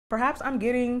Perhaps I'm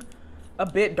getting a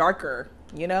bit darker.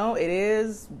 You know, it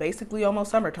is basically almost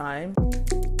summertime.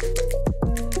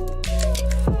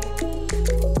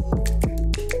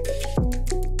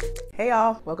 Hey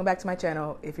y'all, welcome back to my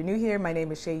channel. If you're new here, my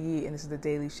name is Seyi and this is the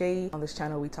Daily Seyi. On this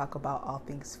channel, we talk about all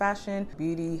things fashion,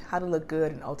 beauty, how to look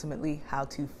good, and ultimately how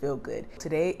to feel good.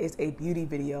 Today is a beauty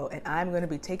video and I'm gonna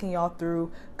be taking y'all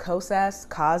through Kosas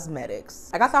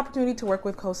Cosmetics. I got the opportunity to work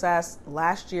with Kosas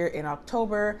last year in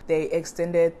October. They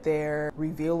extended their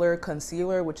Revealer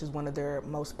Concealer, which is one of their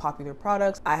most popular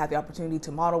products. I had the opportunity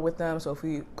to model with them. So if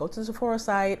you go to the Sephora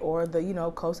site or the,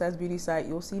 Kosas beauty site,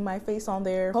 you'll see my face on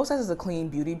there. Kosas is a clean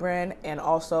beauty brand. And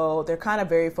also they're kind of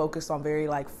very focused on very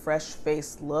like fresh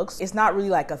face looks. It's not really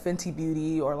like a Fenty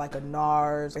Beauty or like a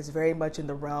NARS. It's very much in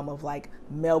the realm of like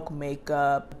Milk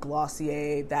Makeup,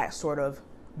 Glossier, that sort of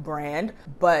brand.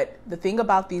 But the thing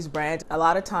about these brands, a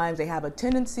lot of times they have a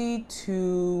tendency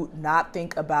to not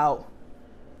think about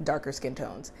darker skin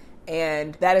tones.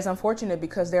 And that is unfortunate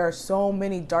because there are so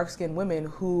many dark-skinned women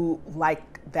who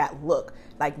like that look.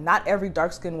 Like, not every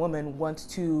dark-skinned woman wants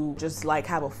to just like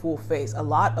have a full face. A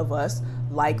lot of us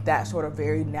like that sort of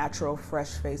very natural, fresh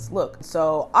face look.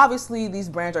 So obviously these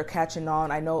brands are catching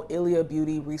on. I know Ilia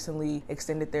Beauty recently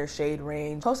extended their shade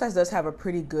range. Kosas does have a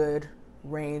pretty good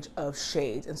range of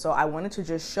shades, and so I wanted to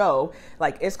just show,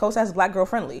 like, is Kosas black girl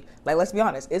friendly? Like, let's be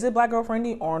honest, is it black girl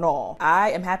friendly or no?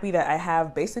 I am happy that I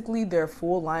have basically their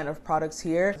full line of products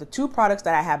here. The two products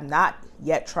that I have not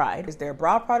yet tried is their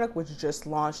brow product, which just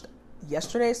launched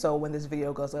yesterday. So when this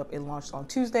video goes up, it launched on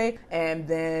Tuesday. And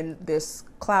then this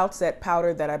cloud set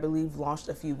powder that I believe launched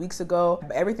a few weeks ago.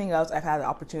 But everything else I've had the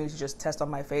opportunity to just test on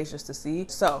my face just to see.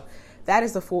 So that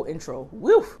is the full intro.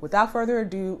 Woo! Without further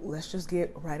ado, let's just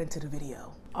get right into the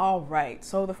video. All right,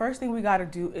 so the first thing we gotta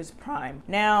do is prime.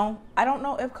 Now, I don't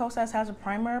know if Kosas has a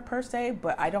primer per se,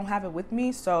 but I don't have it with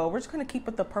me, so we're just gonna keep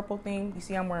with the purple theme. You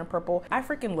see I'm wearing purple. I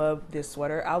freaking love this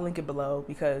sweater. I'll link it below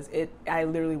because I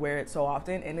literally wear it so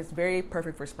often, and it's very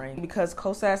perfect for spring. Because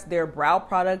Kosas, their brow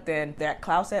product and that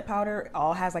cloud set powder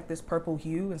all has like this purple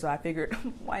hue, and so I figured,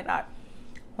 why not,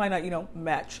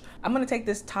 match. I'm gonna take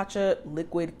this Tatcha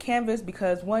liquid canvas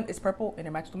because one, it's purple and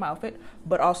it matches with my outfit,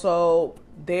 but also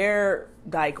their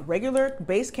like regular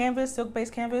base canvas, silk base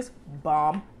canvas,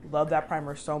 bomb. Love that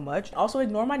primer so much. Also,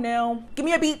 ignore my nail. Give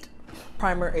me a beat.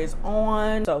 Primer is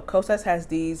on. So Kosas has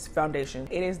these foundations.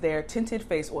 It is their tinted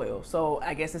face oil, so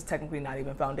I guess it's technically not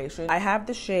even foundation. I have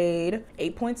the shade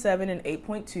 8.7 and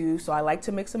 8.2, so I like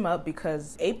to mix them up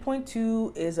because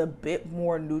 8.2 is a bit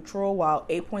more neutral while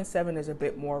 8.7 is a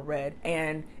bit more red.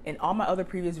 And in all my other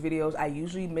previous videos, I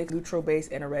usually mix neutral base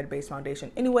and a red base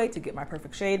foundation anyway to get my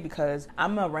perfect shade because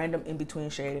I'm a random in-between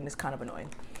shade and it's kind of annoying.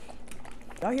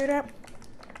 Y'all hear that?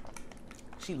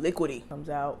 She liquidy. Comes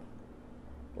out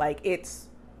like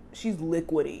she's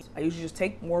liquidy. I usually just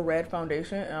take more red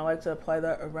foundation and I like to apply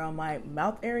that around my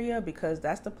mouth area because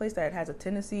that's the place that it has a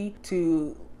tendency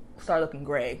to start looking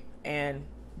gray, and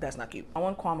that's not cute.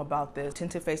 One qualm about this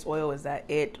tinted face oil is that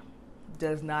it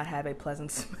does not have a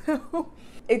pleasant smell.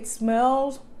 It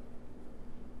smells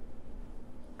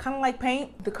kind of like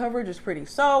paint. The coverage is pretty.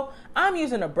 So I'm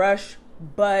using a brush,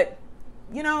 but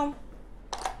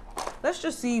let's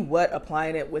just see what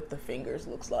applying it with the fingers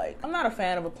looks like. I'm not a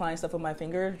fan of applying stuff with my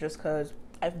fingers just because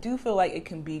I do feel like it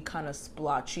can be kind of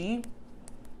splotchy,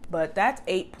 but that's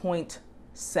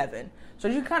 8.7. So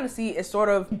you can kind of see it sort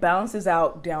of balances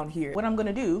out down here. What I'm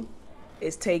gonna do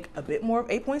is take a bit more of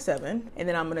 8.7 and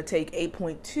then I'm gonna take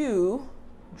 8.2,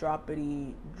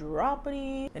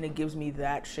 droppity, and it gives me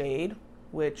that shade,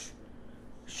 which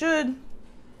should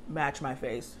match my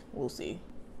face. We'll see.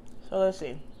 So let's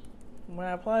see. When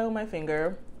I apply it with my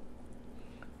finger,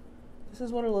 this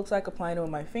is what it looks like applying it with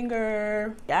my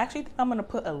finger. I actually think I'm gonna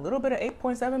put a little bit of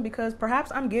 8.7 because perhaps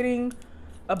I'm getting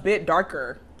a bit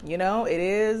darker. It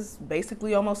is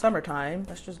basically almost summertime.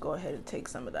 Let's just go ahead and take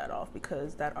some of that off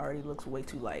because that already looks way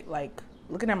too light. Like,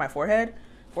 looking at my forehead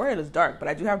is dark, but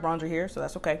I do have bronzer here, so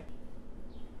that's okay.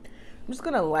 I'm just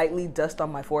gonna lightly dust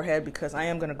on my forehead because I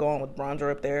am gonna go on with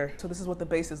bronzer up there. So this is what the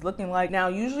base is looking like. Now,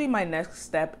 usually my next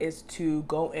step is to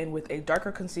go in with a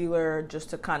darker concealer just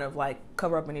to kind of like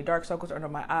cover up any dark circles under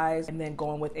my eyes, and then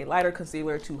go in with a lighter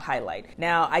concealer to highlight.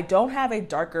 Now, I don't have a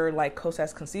darker like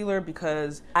Kosas concealer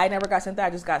because I never got sent that. I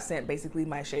just got sent basically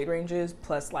my shade ranges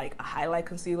plus like a highlight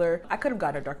concealer. I could have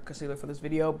gotten a darker concealer for this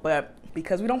video, but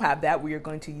because we don't have that, we are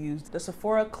going to use the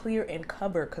Sephora Clear and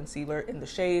Cover Concealer in the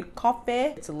shade Coffee.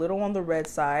 It's a little on the red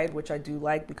side, which I do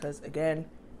like because, again,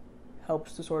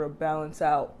 helps to sort of balance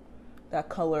out that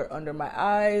color under my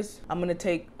eyes. I'm gonna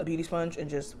take a beauty sponge and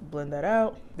just blend that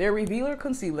out. Their Revealer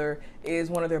Concealer is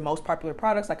one of their most popular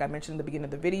products, like I mentioned in the beginning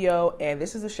of the video, and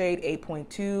this is the shade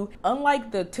 8.2.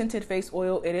 Unlike the tinted face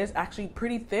oil, it is actually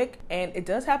pretty thick and it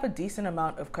does have a decent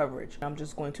amount of coverage. I'm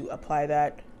just going to apply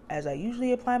that as I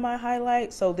usually apply my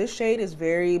highlight. So this shade is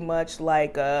very much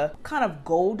like a kind of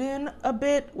golden a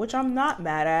bit, which I'm not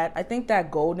mad at. I think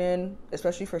that golden,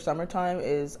 especially for summertime,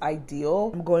 is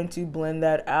ideal. I'm going to blend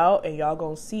that out and y'all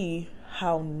gonna see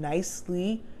how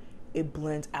nicely it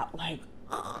blends out. Like,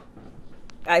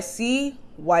 I see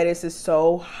why this is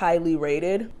so highly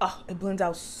rated. Oh, it blends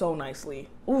out so nicely.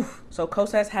 Oof. So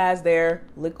Kosas has their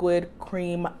liquid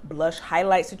cream blush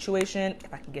highlight situation.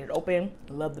 If I can get it open.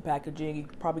 I love the packaging. You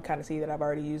can probably kind of see that I've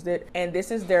already used it. And this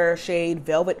is their shade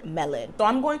Velvet Melon. So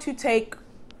I'm going to take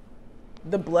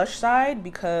the blush side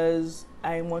because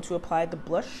I want to apply the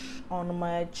blush on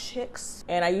my cheeks.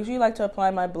 And I usually like to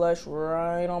apply my blush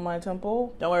right on my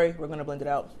temple. Don't worry, we're gonna blend it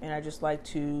out. And I just like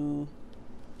to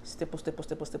stipple, stipple,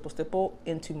 stipple, stipple, stipple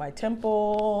into my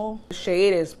temple. The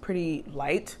shade is pretty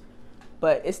light,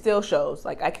 but it still shows.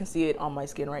 Like, I can see it on my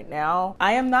skin right now.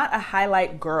 I am not a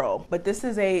highlight girl, but this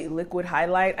is a liquid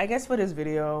highlight. I guess for this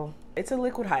video, it's a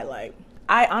liquid highlight.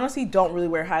 I honestly don't really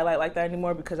wear highlight like that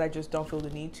anymore because I just don't feel the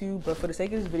need to, but for the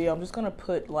sake of this video, I'm just gonna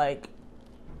put like,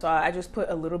 so I just put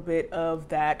a little bit of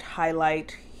that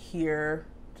highlight here,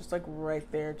 just like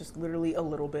right there, just literally a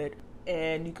little bit.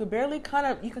 And you could barely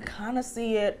you could kind of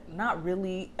see it, not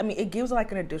really. I mean, it gives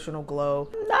like an additional glow.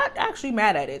 I'm not actually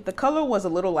mad at it. The color was a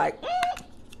little like,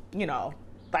 you know,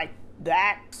 like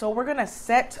that. So we're gonna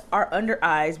set our under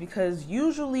eyes because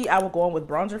usually I will go on with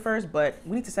bronzer first, but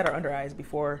we need to set our under eyes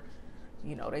before,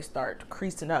 you know, they start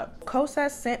creasing up. Kosas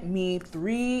sent me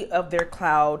 3 of their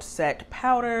cloud set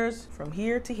powders. From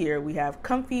here to here, we have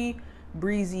Comfy,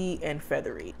 Breezy, and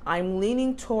Feathery. I'm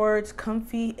leaning towards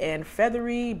Comfy and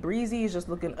Feathery. Breezy is just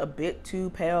looking a bit too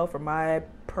pale for my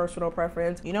personal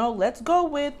preference. You know, let's go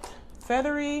with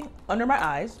Feathery under my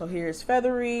eyes. So here's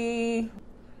Feathery.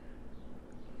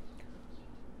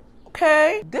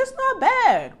 Okay, this not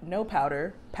bad. No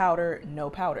powder, powder, no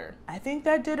powder. I think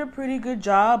that did a pretty good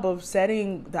job of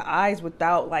setting the eyes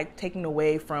without like taking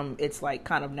away from its like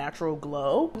kind of natural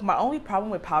glow. My only problem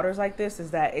with powders like this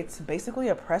is that it's basically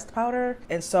a pressed powder.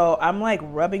 And so I'm like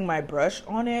rubbing my brush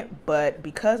on it, but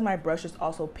because my brush is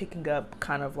also picking up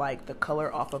kind of like the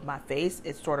color off of my face,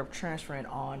 it's sort of transferring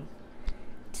on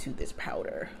to this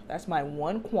powder. That's my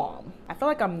one qualm. I feel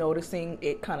like I'm noticing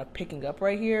it kind of picking up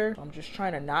right here. I'm just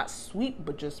trying to not sweep,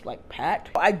 but just like pat.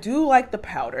 I do like the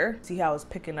powder. See how it's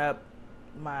picking up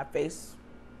my face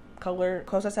color.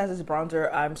 Kosas has this bronzer.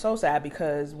 I'm so sad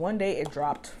because one day it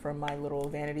dropped from my little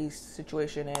vanity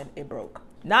situation and it broke.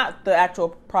 Not the actual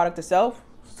product itself,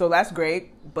 so that's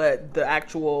great, but the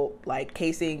actual like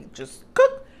casing just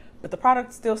cooked, but the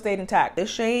product still stayed intact. This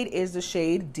shade is the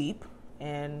shade Deep,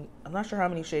 and I'm not sure how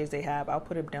many shades they have. I'll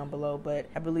put it down below, but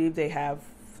I believe they have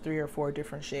 3 or 4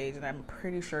 different shades, and I'm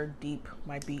pretty sure Deep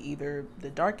might be either the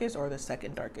darkest or the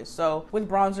second darkest. So with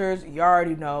bronzers, you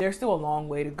already know there's still a long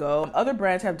way to go. Other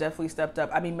brands have definitely stepped up.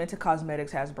 I mean, Mented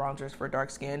Cosmetics has bronzers for dark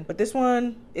skin, but this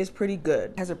one is pretty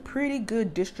good. It has a pretty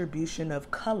good distribution of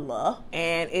color,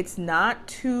 and it's not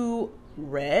too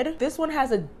red. This one has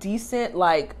a decent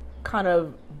like kind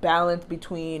of balance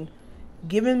between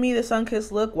giving me the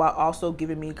sun-kissed look while also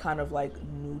giving me kind of like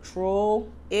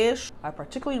neutral-ish. I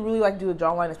particularly really like to do the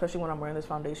jawline, especially when I'm wearing this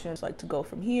foundation. It's like to go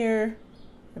from here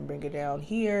and bring it down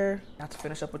here. Now to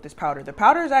finish up with this powder. The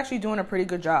powder is actually doing a pretty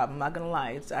good job. I'm not gonna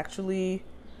lie. It's actually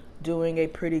doing a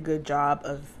pretty good job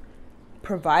of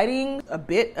providing a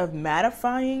bit of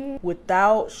mattifying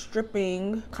without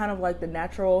stripping kind of like the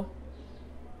natural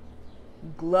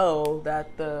glow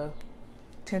that the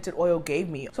tinted oil gave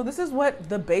me. So this is what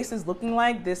the base is looking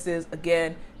like. This is,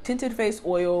 again, tinted face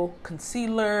oil,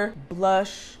 concealer,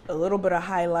 blush, a little bit of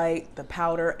highlight, the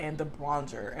powder, and the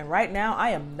bronzer. And right now, I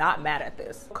am not mad at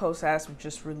this. Kosas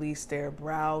just released their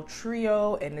brow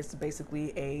trio, and it's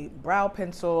basically a brow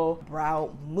pencil,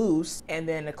 brow mousse, and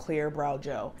then a clear brow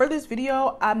gel. For this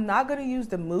video, I'm not gonna use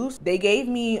the mousse. They gave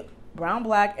me brown,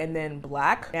 black, and then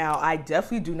black. Now, I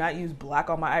definitely do not use black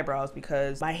on my eyebrows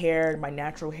because my hair, my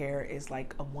natural hair is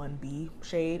like a 1B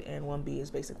shade, and 1B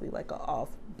is basically like a off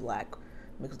black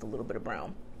mixed with a little bit of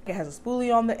brown. It has a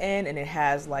spoolie on the end, and it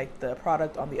has like the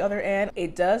product on the other end.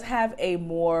 It does have a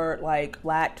more like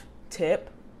flat tip.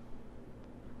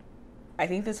 I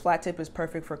think this flat tip is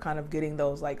perfect for kind of getting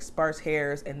those like sparse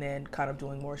hairs and then kind of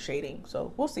doing more shading.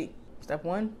 So we'll see. Step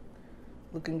 1.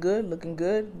 Looking good, looking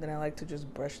good. Then I like to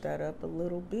just brush that up a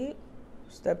little bit.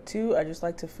 Step 2, I just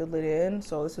like to fill it in.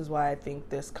 So this is why I think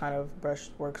this kind of brush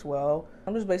works well.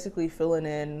 I'm just basically filling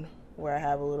in where I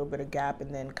have a little bit of gap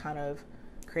and then kind of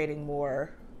creating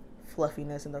more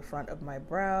fluffiness in the front of my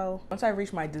brow. Once I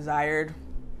reach my desired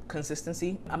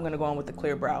consistency, I'm gonna go on with the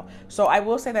clear brow. So I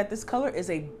will say that this color is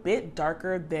a bit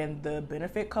darker than the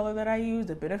Benefit color that I use.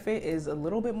 The Benefit is a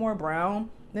little bit more brown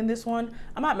than this one.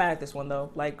 I'm not mad at this one though.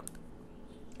 Like,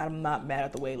 I'm not mad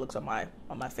at the way it looks on my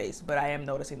face, but I am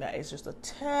noticing that it's just a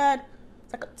tad,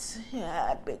 it's like a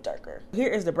tad bit darker. Here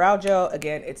is the brow gel.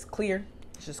 Again, it's clear.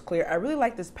 It's just clear. I really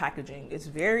like this packaging. It's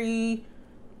very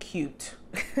cute.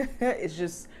 It's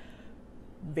just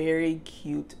very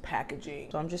cute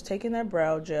packaging. So I'm just taking that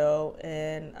brow gel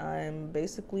and I'm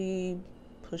basically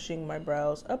pushing my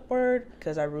brows upward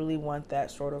because I really want that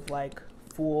sort of like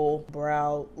full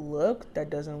brow look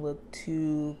that doesn't look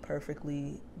too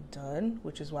perfectly done,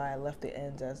 which is why I left the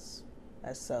ends as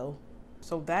so.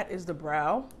 So that is the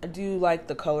brow. I do like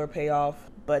the color payoff,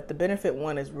 but the Benefit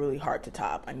one is really hard to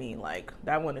top. I mean, like,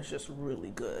 that one is just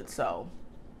really good. So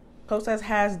Kosas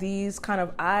has these kind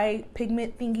of eye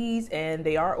pigment thingies and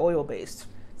they are oil based.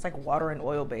 It's like water and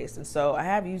oil based. And so I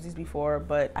have used these before,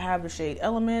 but I have the shade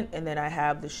Element and then I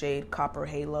have the shade Copper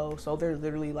Halo. So they're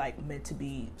literally like meant to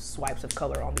be swipes of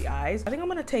color on the eyes. I think I'm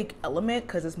gonna take Element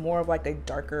because it's more of like a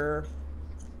darker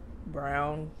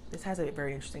brown. This has a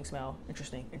very interesting smell.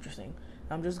 Interesting.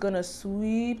 I'm just gonna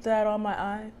sweep that on my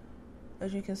eye.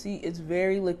 As you can see, it's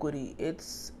very liquidy.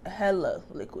 It's hella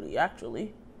liquidy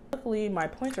actually. Luckily, my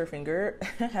pointer finger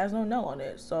has no nail on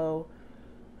it. So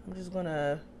I'm just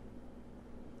gonna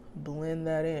blend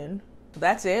that in.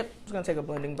 That's it. I'm just gonna take a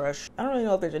blending brush. I don't really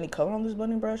know if there's any color on this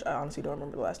blending brush. I honestly don't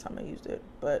remember the last time I used it,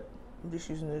 but I'm just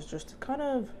using this just to kind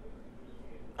of,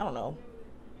 I don't know,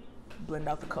 blend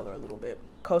out the color a little bit.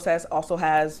 Kosas also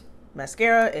has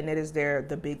mascara and it is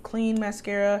the Big Clean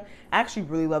mascara. I actually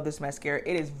really love this mascara.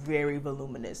 It is very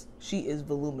voluminous. She is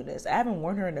voluminous. I haven't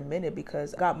worn her in a minute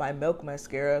because I got my Milk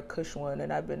mascara, Kush one,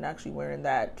 and I've been actually wearing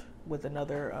that with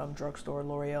another drugstore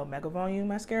L'Oreal Mega Volume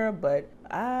mascara, but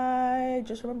I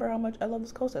just remember how much I love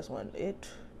this Kosas one. It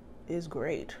is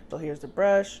great. So here's the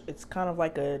brush. It's kind of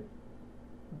like a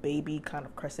baby kind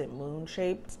of crescent moon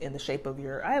shape. It's in the shape of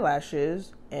your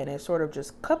eyelashes and it sort of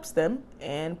just cups them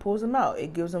and pulls them out.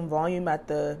 It gives them volume at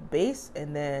the base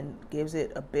and then gives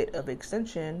it a bit of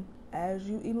extension as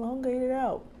you elongate it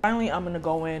out. Finally, I'm gonna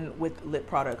go in with lip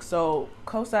products. So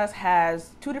Kosas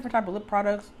has 2 different types of lip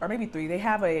products, or maybe 3. They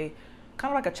have a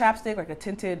kind of like a chapstick, like a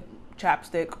tinted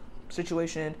chapstick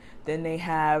situation. Then they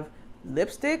have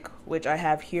lipstick, which I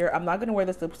have here. I'm not gonna wear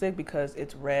this lipstick because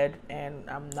it's red and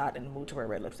I'm not in the mood to wear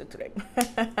red lipstick today.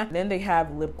 Then they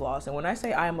have lip gloss, and when I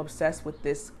say I am obsessed with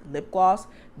this lip gloss,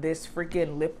 this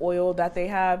freaking lip oil that they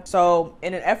have. So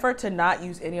in an effort to not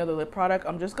use any other lip product,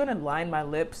 I'm just gonna line my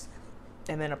lips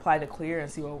and then apply the clear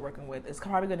and see what we're working with. It's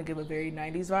probably gonna give a very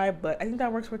 90s vibe, but I think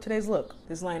that works for today's look.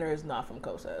 This liner is not from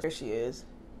Kosas. There she is.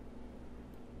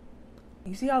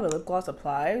 You see how the lip gloss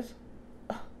applies?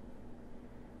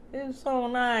 It's so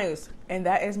nice. And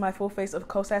that is my full face of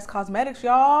Kosas Cosmetics,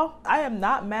 y'all. I am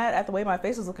not mad at the way my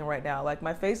face is looking right now. Like,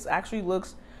 my face actually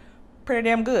looks pretty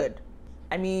damn good.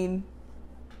 I mean,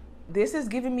 this is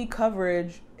giving me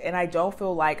coverage and I don't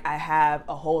feel like I have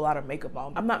a whole lot of makeup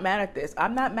on. I'm not mad at this.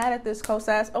 I'm not mad at this,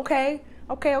 Kosas. Okay.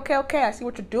 I see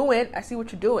what you're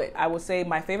doing. I would say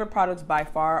my favorite products by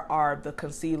far are the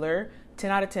concealer. 10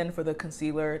 out of 10 for the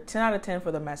concealer, 10 out of 10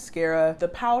 for the mascara. The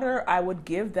powder, I would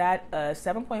give that a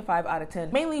 7.5 out of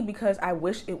 10, mainly because I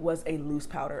wish it was a loose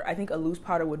powder. I think a loose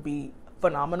powder would be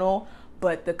phenomenal,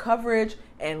 but the coverage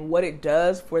and what it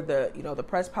does for the, the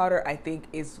pressed powder, I think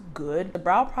is good. The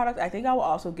brow product, I think I will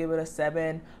also give it a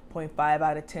 7.5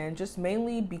 out of 10, just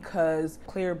mainly because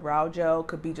clear brow gel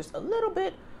could be just a little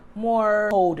bit more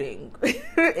holding.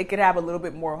 It could have a little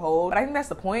bit more hold, but I think that's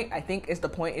the point. I think the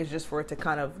point is just for it to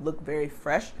kind of look very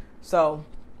fresh. So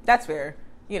that's fair.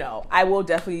 I will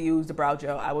definitely use the brow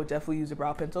gel. I will definitely use the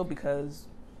brow pencil because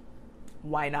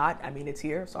why not? I mean, it's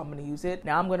here, so I'm gonna use it.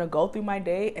 Now I'm gonna go through my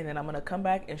day and then I'm gonna come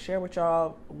back and share with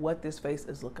y'all what this face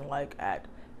is looking like at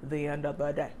the end of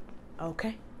the day.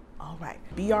 Okay? All right.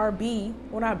 BRB.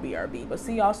 Well, not BRB, but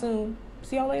see y'all soon.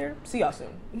 See y'all later. See y'all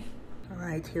soon. All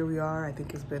right, here we are. I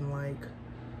think it's been like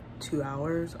 2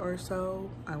 hours or so.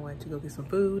 I went to go get some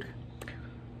food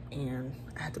and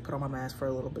I had to put on my mask for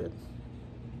a little bit.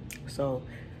 So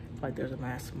like there's a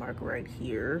mask mark right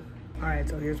here. All right,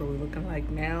 so here's what we're looking like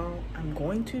now. I'm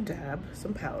going to dab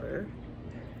some powder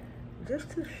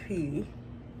just to see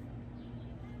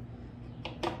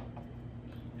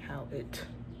how it,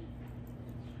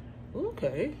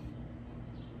 okay.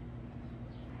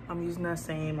 I'm using that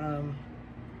same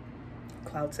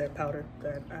cloud set powder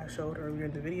that I showed earlier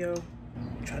in the video.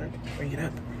 I'm trying to bring it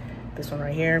up. This one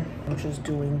right here. I'm just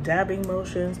doing dabbing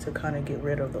motions to kind of get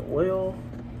rid of the oil,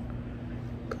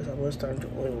 because I was starting to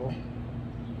oil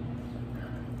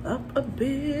up a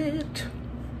bit.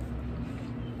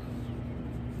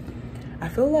 I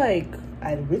feel like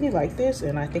I really like this,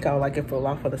 and I think I'll like it for a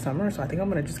lot for the summer. So I think I'm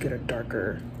gonna just get a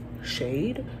darker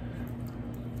shade,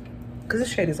 because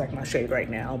this shade is like my shade right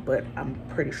now, but I'm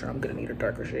pretty sure I'm gonna need a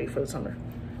darker shade for the summer.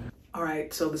 All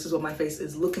right, so this is what my face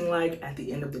is looking like at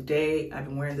the end of the day. I've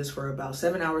been wearing this for about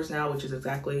 7 hours now, which is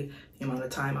exactly the amount of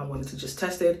time I wanted to just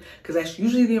test it, because that's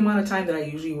usually the amount of time that I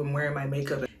usually when wearing my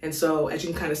makeup. And so as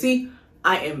you can kind of see,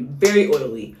 I am very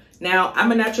oily. Now,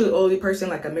 I'm a naturally oily person,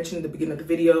 like I mentioned in the beginning of the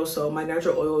video, so my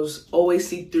natural oils always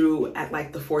seep through at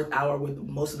like the 4th hour with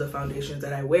most of the foundations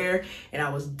that I wear, and I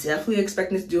was definitely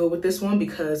expecting to do it with this one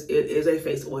because it is a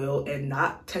face oil and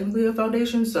not technically a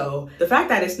foundation. So the fact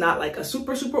that it's not like a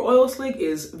super oil slick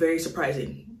is very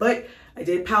surprising. But I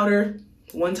did powder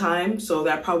one time, so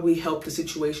that probably helped the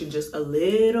situation just a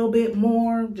little bit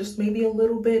more, just maybe a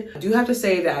little bit. I do have to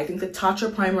say that I think the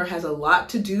Tatcha primer has a lot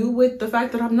to do with the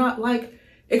fact that I'm not like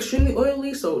extremely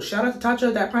oily. So shout out to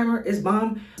Tatcha, that primer is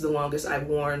bomb. It's the longest I've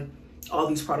worn all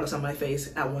these products on my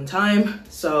face at one time.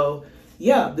 So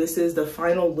yeah, this is the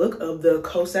final look of the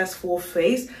Kosas full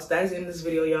face. So that is the end of this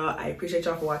video, y'all. I appreciate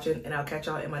y'all for watching, and I'll catch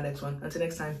y'all in my next one. Until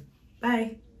next time,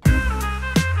 bye.